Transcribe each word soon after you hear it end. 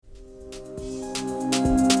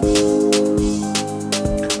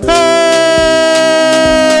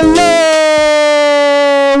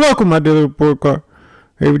Welcome, my daily report card.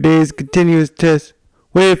 Every day is a continuous test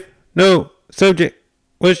with no subject.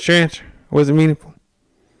 What's your answer? Was it meaningful?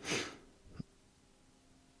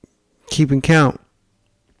 Keeping count.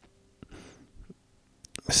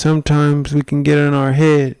 Sometimes we can get in our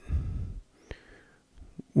head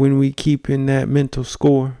when we keep in that mental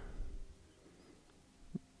score,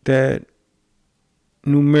 that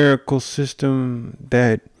numerical system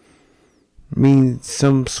that means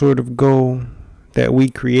some sort of goal that we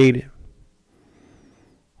created.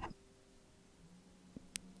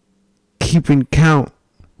 Keeping count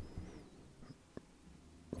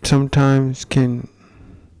sometimes can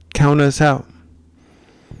count us out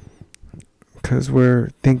because we're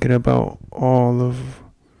thinking about all of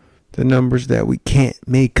the numbers that we can't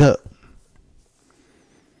make up.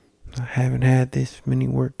 I haven't had this many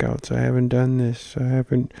workouts. I haven't done this. I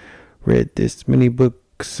haven't read this many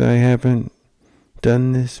books. I haven't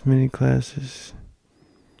done this many classes.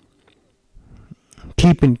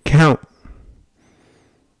 Keeping count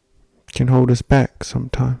can hold us back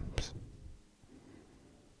sometimes.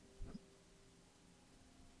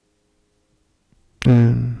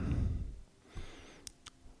 And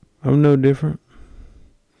I'm no different.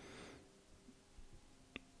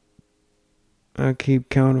 I keep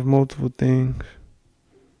count of multiple things.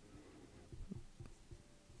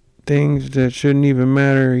 Things that shouldn't even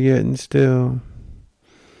matter yet and still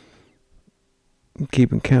I'm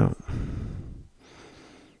keeping count.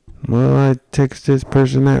 Well, I text this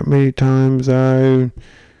person that many times. I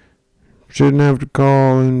shouldn't have to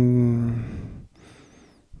call, and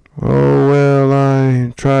oh well,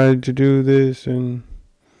 I tried to do this and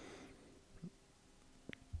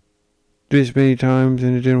this many times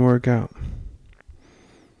and it didn't work out.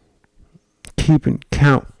 Keeping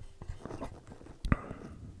count.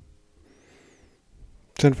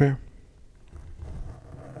 It's unfair.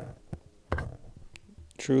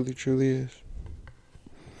 Truly, truly is.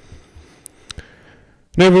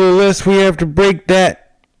 Nevertheless, we have to break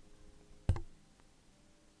that.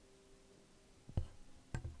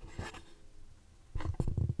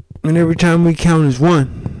 And every time we count is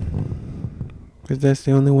one. Because that's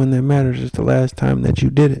the only one that matters. It's the last time that you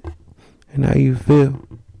did it. And how you feel.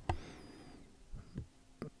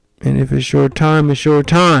 And if it's your time, it's your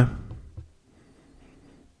time.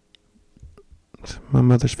 It's my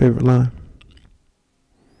mother's favorite line.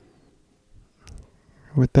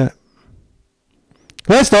 With that,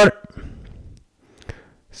 let's start it.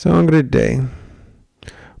 Song of the day.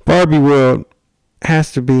 Barbie World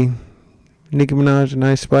has to be Nicki Minaj and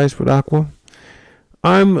Ice Spice with Aqua.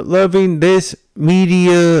 I'm loving this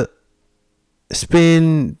media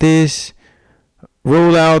spin, this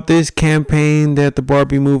rollout, this campaign that the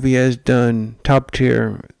Barbie movie has done. Top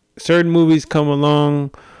tier. Certain movies come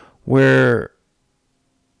along where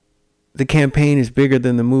the campaign is bigger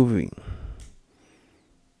than the movie.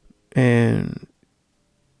 And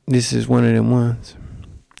this is one of them ones.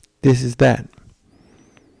 This is that.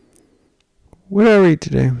 What did I read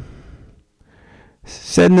today?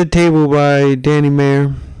 Setting the Table by Danny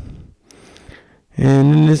Mayer.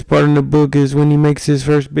 And in this part of the book is when he makes his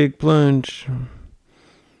first big plunge.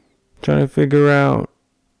 Trying to figure out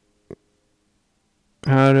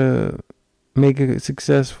how to make a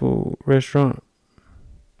successful restaurant.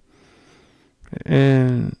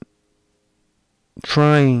 And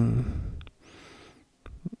trying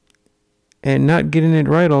and not getting it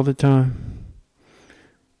right all the time,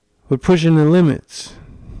 but pushing the limits,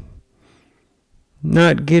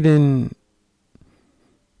 not getting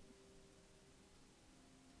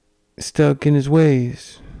stuck in his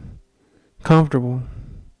ways, comfortable,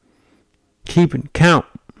 keeping count.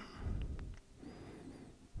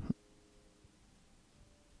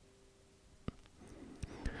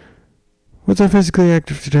 What's our physically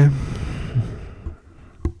active today?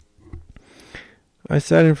 I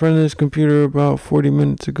sat in front of this computer about 40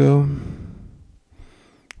 minutes ago.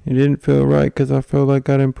 It didn't feel right because I felt like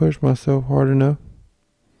I didn't push myself hard enough.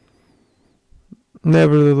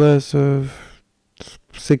 Nevertheless, a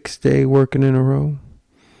 6-day working in a row.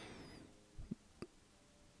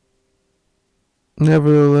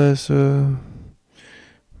 Nevertheless,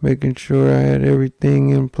 making sure I had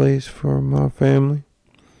everything in place for my family.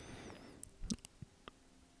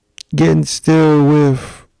 Getting still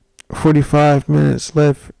with 45 minutes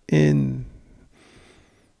left in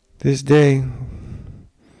this day,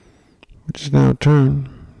 which is now turned.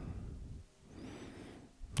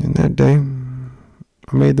 And that day,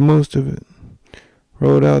 I made the most of it.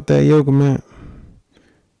 Rolled out that yoga mat.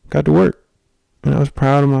 Got to work. And I was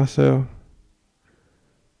proud of myself.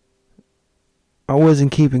 I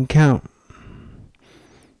wasn't keeping count.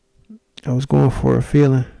 I was going for a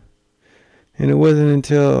feeling. And it wasn't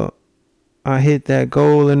until I hit that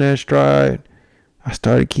goal in that stride, I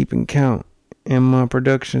started keeping count, and my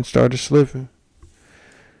production started slipping.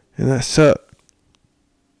 And that sucked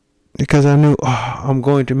because I knew, I'm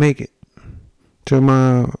going to make it to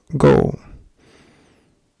my goal.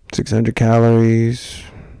 600 calories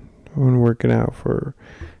when working out for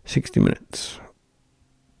 60 minutes.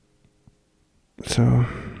 So,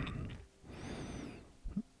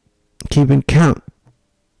 keeping count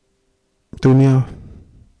threw me off.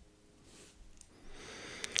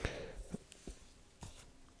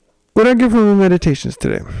 What I get from the meditations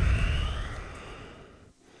today?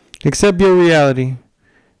 Accept your reality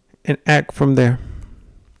and act from there.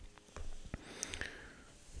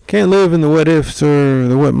 Can't live in the what ifs or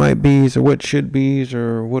the what might be's or what should be's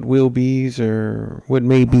or what will be's or what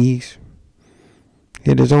may be's.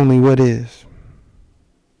 It is only what is.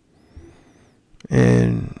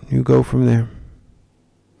 And you go from there.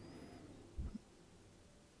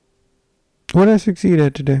 What did I succeed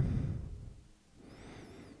at today?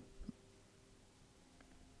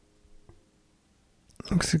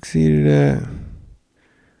 I succeeded at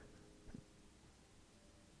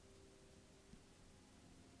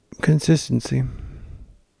consistency.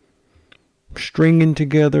 Stringing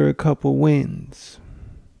together a couple wins.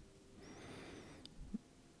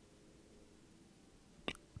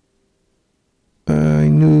 I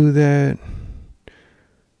knew that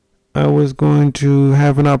I was going to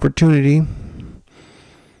have an opportunity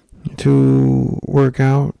to work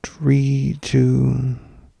out, read, to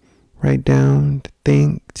write down, to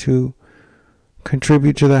think, to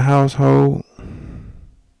contribute to the household,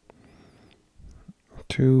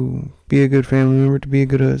 to be a good family member, to be a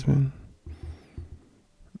good husband.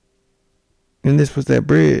 And this was that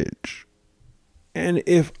bridge. And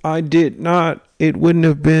if I did not, it wouldn't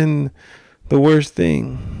have been the worst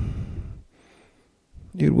thing.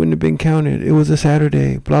 It wouldn't have been counted. It was a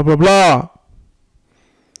Saturday. Blah, blah, blah.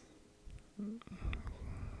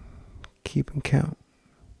 Keeping count.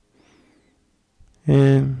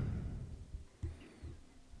 And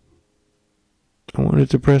I wanted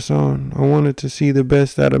to press on. I wanted to see the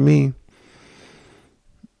best out of me.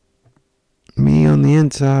 Me on the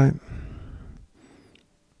inside.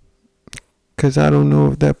 Because I don't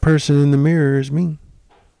know if that person in the mirror is me.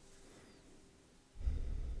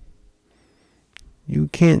 You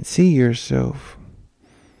can't see yourself.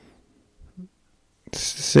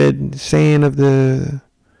 Saying of the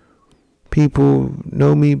people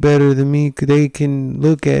know me better than me, they can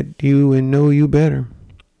look at you and know you better.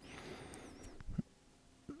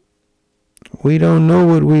 We don't know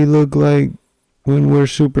what we look like when we're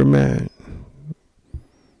super mad.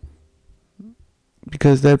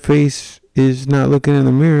 Because that face is not looking in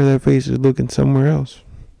the mirror, that face is looking somewhere else.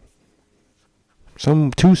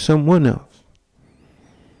 To someone else.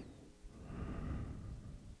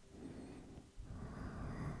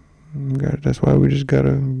 That's why we just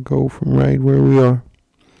gotta go from right where we are.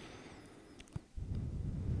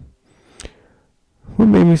 What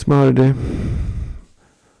made me smile today?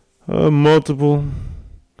 Multiple.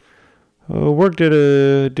 Worked at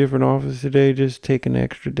a different office today, just taking an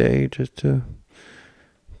extra day just to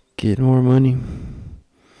get more money.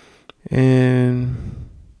 And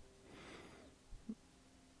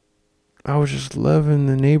I was just loving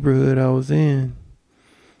the neighborhood I was in.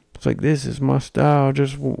 It's like, this is my style,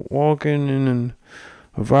 just walking in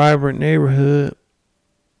a vibrant neighborhood,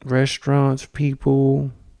 restaurants,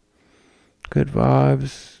 people, good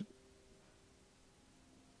vibes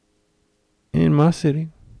in my city.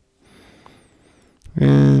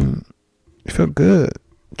 And it felt good.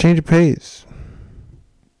 Change of pace.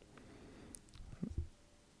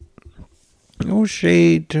 No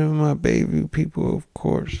shade to my baby people, of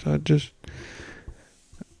course. I just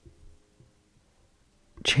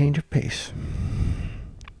change of pace.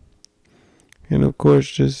 And of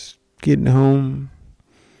course, just getting home,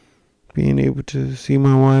 being able to see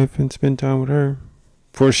my wife and spend time with her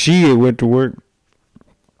before she had went to work.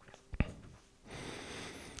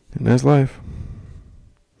 And that's life.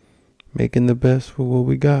 Making the best for what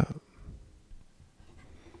we got.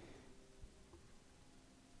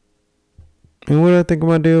 And what do I think of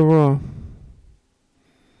my day overall?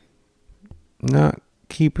 Not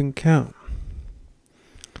keeping count.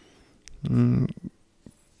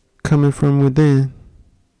 Coming from within.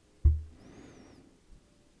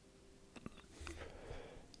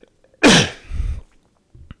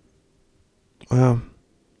 Wow.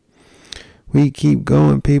 We keep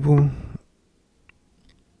going, people.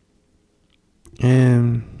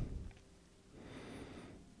 And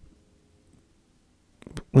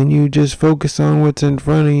when you just focus on what's in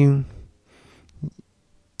front of you,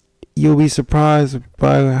 you'll be surprised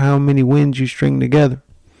by how many wins you string together.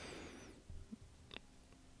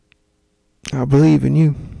 I believe in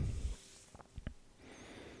you.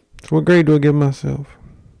 So what grade do I give myself?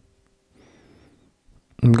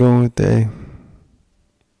 I'm going with A.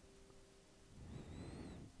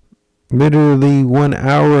 Literally 1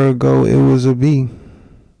 hour ago, it was a B.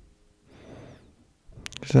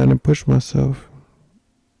 Because I didn't push myself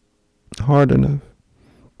hard enough.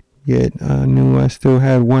 Yet I knew I still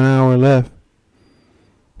had 1 hour left.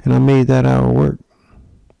 And I made that hour work.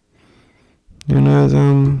 And as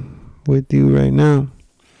I'm with you right now,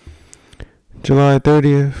 July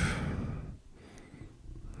 30th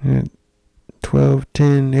at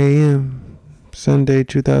 12:10 a.m. Sunday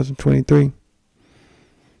 2023.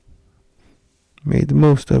 Made the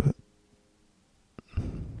most of it.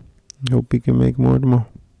 Hope we can make more tomorrow.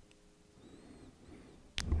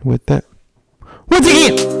 With that.